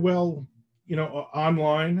well,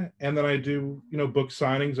 online, and then I do, book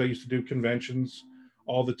signings. I used to do conventions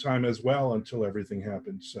all the time as well until everything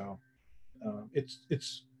happened. So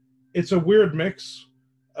it's a weird mix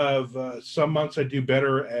of some months I do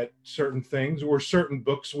better at certain things, or certain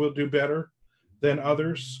books will do better than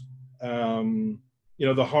others.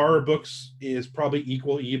 The horror books is probably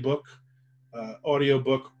equal ebook,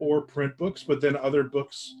 audiobook, or print books, but then other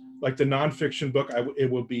books like the nonfiction book,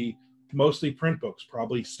 it will be mostly print books.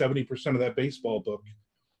 Probably 70% of that baseball book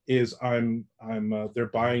is they're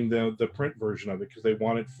buying the print version of it because they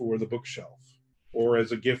want it for the bookshelf or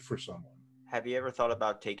as a gift for someone. Have you ever thought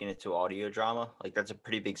about taking it to audio drama? Like, that's a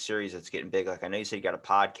pretty big series that's getting big. Like, I know you said you got a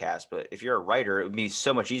podcast, but if you're a writer, it would be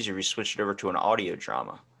so much easier if you switched it over to an audio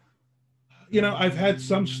drama. I've had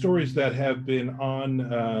some stories that have been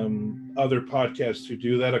on other podcasts who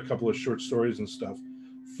do that, a couple of short stories and stuff.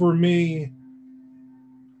 For me,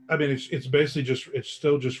 I mean, it's basically it's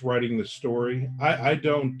still just writing the story. I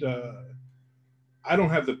don't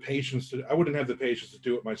have the patience I wouldn't have the patience to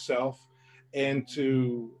do it myself, and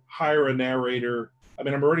to hire a narrator. I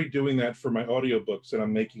mean, I'm already doing that for my audiobooks, and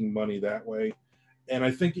I'm making money that way. And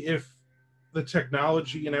I think if the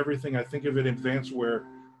technology and everything, I think if it advanced where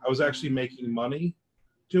I was actually making money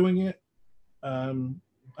doing it, I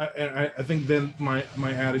think then my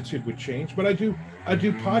attitude would change. But I do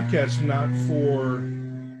podcasts not for,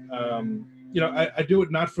 I do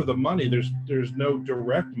it not for the money. There's no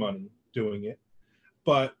direct money doing it,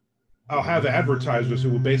 but I'll have advertisers who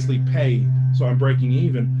will basically pay, so I'm breaking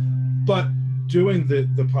even. But doing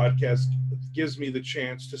the podcast gives me the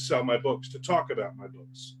chance to sell my books, to talk about my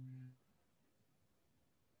books,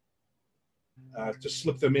 to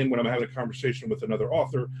slip them in when I'm having a conversation with another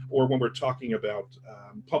author, or when we're talking about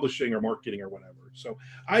publishing or marketing or whatever. So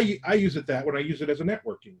I use it when I use it as a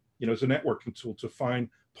networking, as a networking tool to find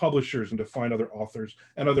publishers and to find other authors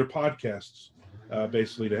and other podcasts,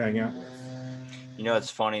 basically to hang out with.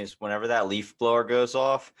 What's funny is whenever that leaf blower goes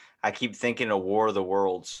off, I keep thinking of War of the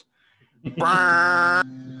Worlds. Like,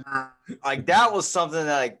 that was something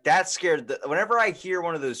that scared. Whenever I hear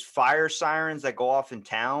one of those fire sirens that go off in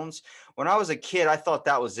towns, when I was a kid, I thought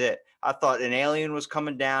that was it. I thought an alien was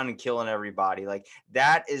coming down and killing everybody. Like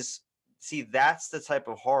that is, see, that's the type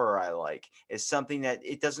of horror I like. Is something that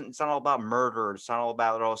it's not all about murder. It's not all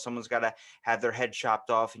about, oh, someone's got to have their head chopped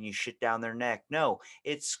off and you shit down their neck. No,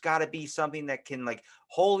 it's got to be something that can like,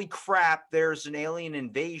 holy crap, there's an alien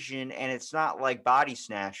invasion, and it's not like Body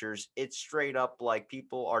Snatchers. It's straight up like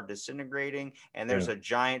people are disintegrating and there's a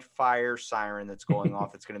giant fire siren that's going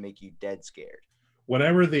off. It's going to make you dead scared.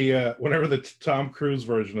 Whenever the Tom Cruise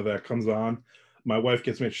version of that comes on, my wife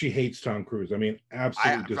gets mad. She hates Tom Cruise. I mean,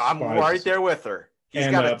 absolutely despises. I'm right there with her. He's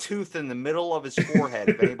got a tooth in the middle of his forehead,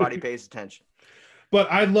 if anybody pays attention.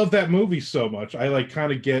 But I love that movie so much. I like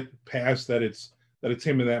kind of get past that it's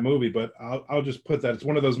him in that movie, but I'll just put that. It's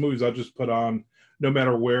one of those movies I'll just put on no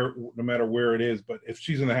matter where it is. But if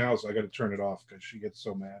she's in the house, I got to turn it off because she gets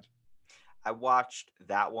so mad. I watched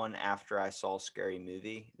that one after I saw Scary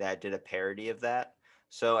Movie that did a parody of that.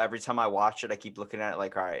 So every time I watch it, I keep looking at it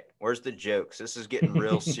like, all right, where's the jokes? This is getting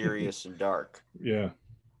real serious and dark. Yeah.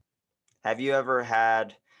 Have you ever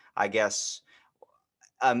had, I guess,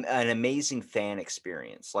 an amazing fan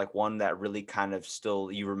experience, like one that really kind of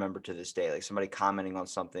still you remember to this day, like somebody commenting on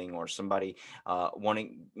something or somebody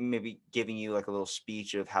maybe giving you like a little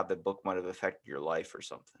speech of how the book might have affected your life or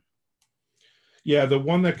something? Yeah, the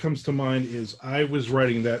one that comes to mind is I was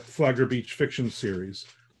writing that Flagler Beach fiction series,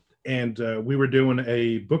 and we were doing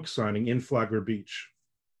a book signing in Flagler Beach,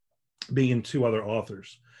 being two other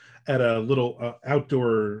authors, at a little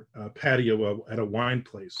outdoor patio at a wine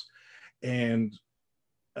place. And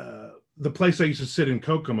the place I used to sit in,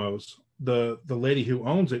 Kokomo's, the lady who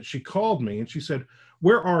owns it, she called me and she said,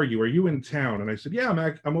 "Where are you? Are you in town?" And I said, "Yeah,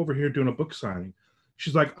 I'm over here doing a book signing."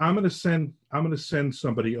 She's like, I'm gonna send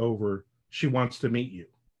somebody over. She wants to meet you."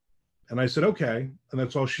 And I said, "Okay." And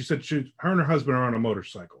that's all she said. Her and her husband are on a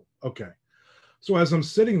motorcycle. Okay. So as I'm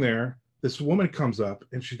sitting there, this woman comes up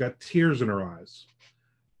and she's got tears in her eyes.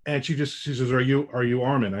 And she says, Are you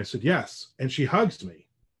Armand? I said, "Yes." And she hugs me.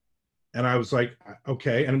 And I was like,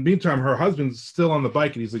 okay. And in the meantime, her husband's still on the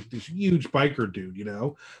bike and he's like this huge biker dude, you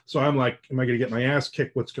know? So I'm like, am I going to get my ass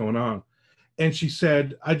kicked? What's going on? And she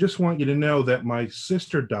said, "I just want you to know that my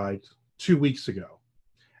sister died 2 weeks ago.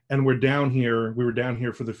 And we were down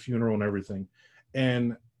here for the funeral and everything.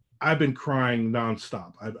 And I've been crying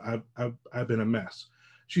nonstop. I've been a mess."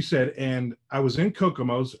 She said, "And I was in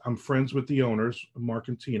Kokomo's. I'm friends with the owners, Mark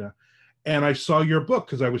and Tina. And I saw your book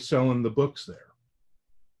because I was selling the books there."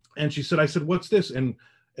 And she said, I said, "What's this?" And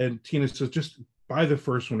Tina says, "Just buy the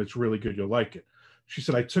first one. It's really good. You'll like it." She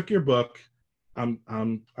said, "I took your book. I'm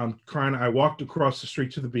crying. I walked across the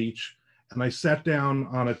street to the beach and I sat down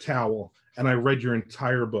on a towel and I read your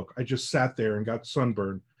entire book. I just sat there and got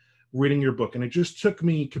sunburned reading your book. And it just took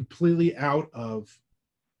me completely out of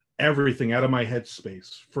everything, out of my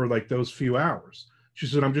headspace for like those few hours." She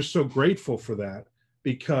said, "I'm just so grateful for that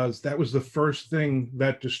because that was the first thing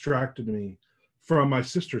that distracted me from my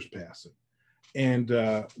sister's passing." And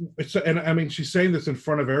I mean, she's saying this in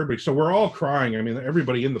front of everybody. So we're all crying. I mean,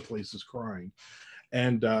 everybody in the place is crying.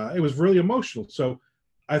 And it was really emotional. So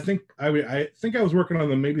I think I was working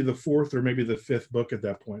on maybe the fourth or maybe the fifth book at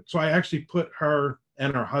that point. So I actually put her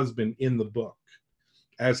and her husband in the book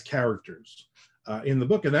as characters in the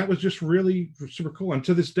book. And that was just really super cool. And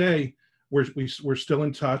to this day, we're still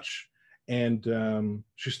in touch. And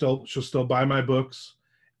she'll still buy my books.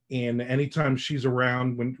 And anytime she's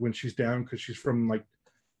around when she's down, because she's from like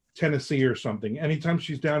Tennessee or something, anytime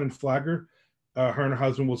she's down in Flagler, her and her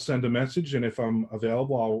husband will send a message. And if I'm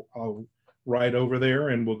available, I'll ride over there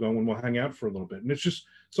and we'll go and we'll hang out for a little bit. And it's just,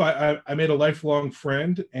 so I made a lifelong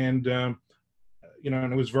friend, and, and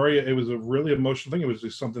it was a really emotional thing. It was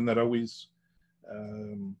just something that always,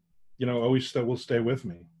 always will stay with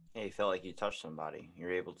me. Yeah, you felt like you touched somebody.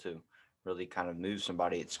 You're able to really kind of move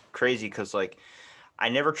somebody. It's crazy because like, I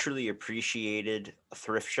never truly appreciated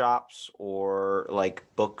thrift shops or like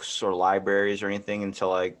books or libraries or anything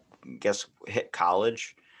until I guess hit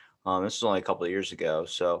college. This was only a couple of years ago.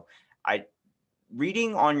 So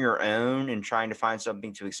reading on your own and trying to find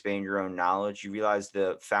something to expand your own knowledge, you realize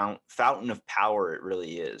the fountain of power it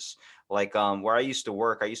really is. Like where I used to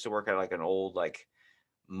work at like an old like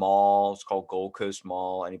mall. It's called Gold Coast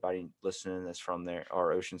Mall. Anybody listening that's from there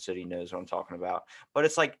or Ocean City knows what I'm talking about. But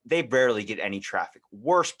it's like they barely get any traffic.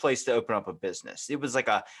 Worst place to open up a business. It was like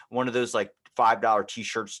one of those like $5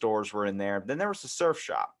 t-shirt stores were in there. Then there was a surf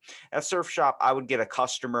shop. At surf shop, I would get a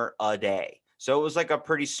customer a day. So it was like a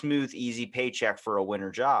pretty smooth, easy paycheck for a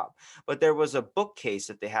winter job. But there was a bookcase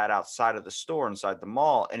that they had outside of the store, inside the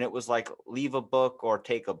mall. And it was like, leave a book or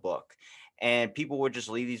take a book. and people would just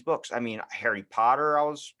leave these books. I mean, Harry Potter, I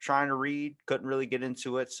was trying to read, couldn't really get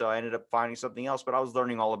into it. So I ended up finding something else, but I was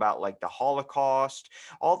learning all about like the Holocaust,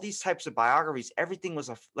 all these types of biographies. Everything was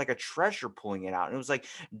like a treasure pulling it out. And it was like,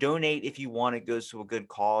 donate if you want, it goes to a good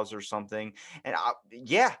cause or something. And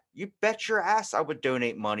yeah, you bet your ass I would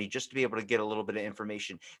donate money just to be able to get a little bit of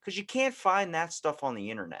information, because you can't find that stuff on the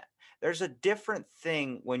internet. There's a different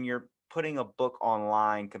thing when you're putting a book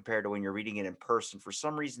online compared to when you're reading it in person. For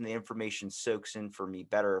some reason, the information soaks in for me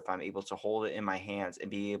better if I'm able to hold it in my hands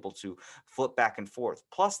and be able to flip back and forth.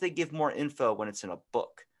 Plus, they give more info when it's in a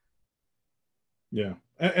book. Yeah,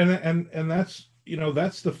 and that's, you know,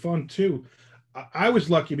 that's the fun too. I was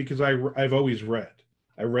lucky because I've always read.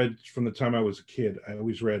 I read from the time I was a kid. I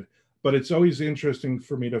always read, but it's always interesting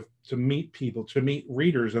for me to meet people, to meet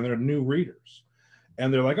readers, and they're new readers.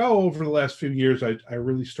 And they're like, oh, over the last few years, I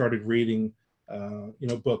really started reading, you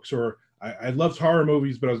know, books, or I loved horror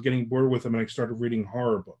movies, but I was getting bored with them, and I started reading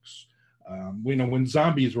horror books. You know, when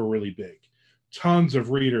zombies were really big, tons of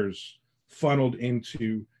readers funneled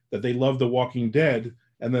into that. They loved The Walking Dead,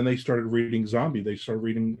 and then they started reading zombie. They started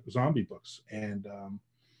reading zombie books, and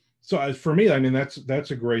so for me, I mean,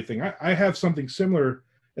 that's a great thing. I have something similar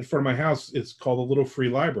in front of my house. It's called a little free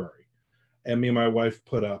library. And me and my wife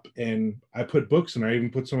put up, and I put books in there. I even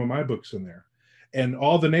put some of my books in there, and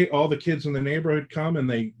all the kids in the neighborhood come, and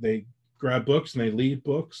they grab books and they leave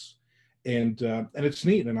books, and it's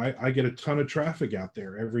neat. And I get a ton of traffic out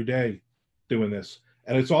there every day doing this,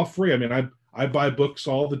 and it's all free. I mean, I buy books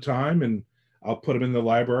all the time, and I'll put them in the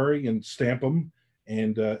library and stamp them,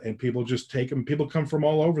 and people just take them. People come from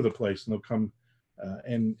all over the place, and they'll come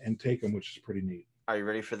and take them, which is pretty neat. Are you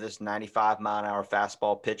ready for this 95-mile-an-hour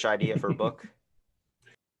fastball pitch idea for a book?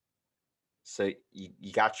 So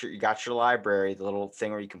you got your library, the little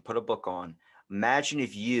thing where you can put a book on. Imagine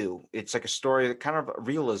if it's like a story, kind of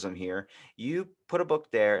realism here. You put a book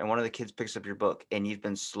there, and one of the kids picks up your book, and you've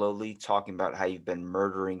been slowly talking about how you've been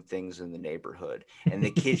murdering things in the neighborhood, and the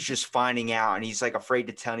kid's just finding out, and he's like afraid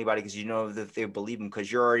to tell anybody because you know that they believe him because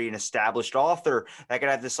you're already an established author that could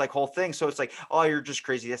have this like whole thing. So it's like, oh, you're just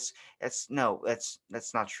crazy. That's not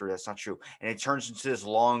true. That's not true. And it turns into this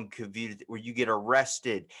long commute where you get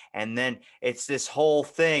arrested, and then it's this whole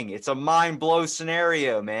thing. It's a mind blow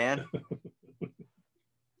scenario, man.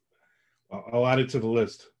 I'll add it to the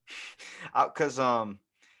list. Because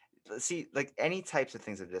see, like any types of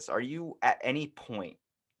things like this, are you at any point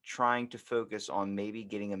trying to focus on maybe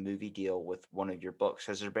getting a movie deal with one of your books?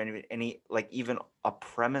 Has there been any, like, even a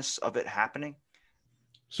premise of it happening?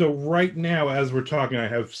 So right now, as we're talking, I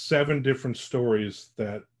have 7 different stories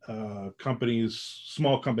that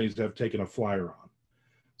small companies have taken a flyer on.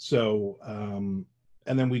 So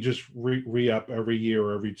and then we just re-up every year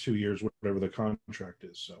or every 2 years, whatever the contract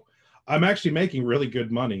is. So I'm actually making really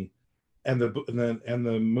good money, and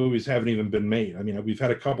the movies haven't even been made. I mean, we've had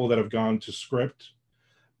a couple that have gone to script,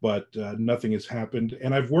 but nothing has happened.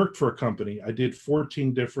 And I've worked for a company. I did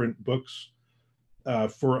 14 different books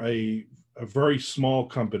for a very small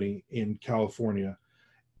company in California,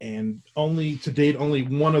 and to date, only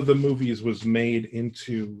one of the movies was made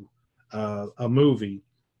into a movie,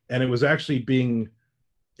 and the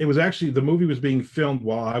movie was being filmed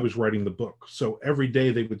while I was writing the book. So every day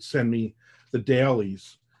they would send me the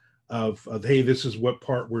dailies of hey, this is what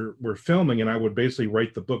part we're filming, and I would basically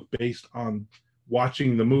write the book based on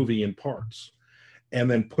watching the movie in parts, and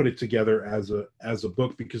then put it together as a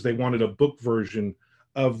book, because they wanted a book version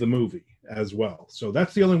of the movie as well. So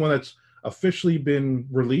that's the only one that's officially been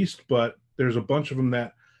released, but there's a bunch of them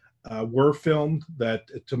that were filmed that,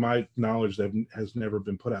 to my knowledge, that has never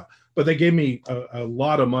been put out. But they gave me a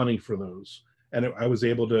lot of money for those, and I was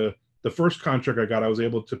able to. The first contract I got, I was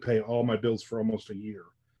able to pay all my bills for almost a year,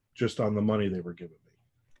 just on the money they were giving me.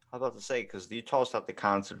 I was about to say, because you told us about the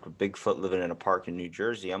concept of Bigfoot living in a park in New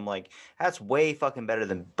Jersey. I'm like, that's way fucking better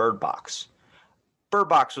than Bird Box. Bird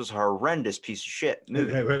Box was a horrendous piece of shit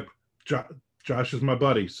movie. Hey, Josh is my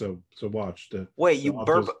buddy, so watch. Wait,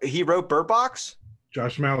 he wrote Bird Box?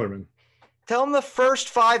 Josh Mallerman. Tell him the first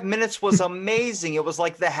 5 minutes was amazing. It was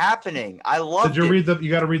like The Happening. I loved it. You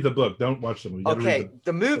got to read the book. Don't watch the movie. Okay,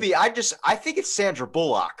 the movie, I think it's Sandra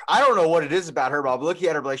Bullock. I don't know what it is about her, but I'm looking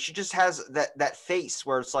at her, but like, she just has that face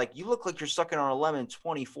where it's like, you look like you're sucking on a lemon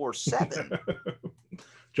 24/7.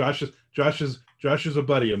 Josh is a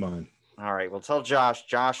buddy of mine. All right, well, tell Josh.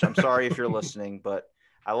 Josh, I'm sorry if you're listening, but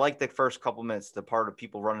I like the first couple minutes, the part of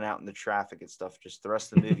people running out in the traffic and stuff. Just the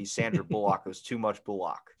rest of the movie, Sandra Bullock, was too much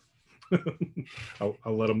Bullock. I'll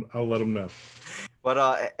let him know.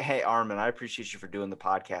 But hey, Armand, I appreciate you for doing the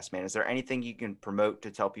podcast, man. Is there anything you can promote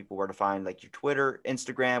to tell people where to find, like, your Twitter,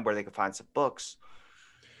 Instagram, where they can find some books?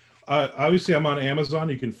 Obviously, I'm on Amazon.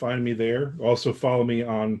 You can find me there. Also, follow me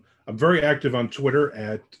on. I'm very active on Twitter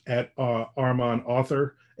at Armand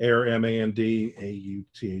Author,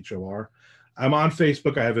 ARMANDAUTHOR. I'm on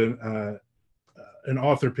Facebook. I have an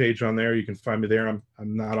author page on there. You can find me there. I'm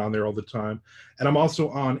not on there all the time, and I'm also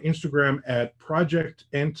on Instagram at Project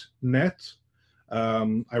Net.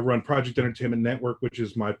 I run Project Entertainment Network, which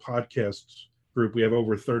is my podcast group. We have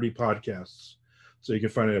over 30 podcasts. So you can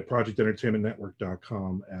find it at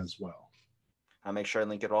projectentertainmentnetwork.com as well. I'll make sure I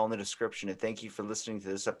link it all in the description. And thank you for listening to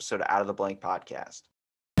this episode of Out of the Blank Podcast.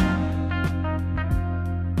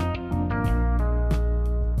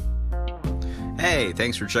 Hey,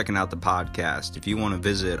 thanks for checking out the podcast. If you want to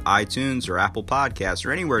visit iTunes or Apple Podcasts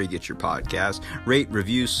or anywhere you get your podcasts, rate,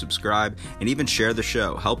 review, subscribe, and even share the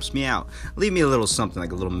show. Helps me out. Leave me a little something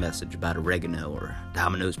like a little message about oregano or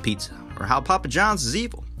Domino's Pizza or how Papa John's is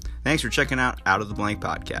evil. Thanks for checking out of the Blank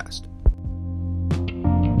Podcast.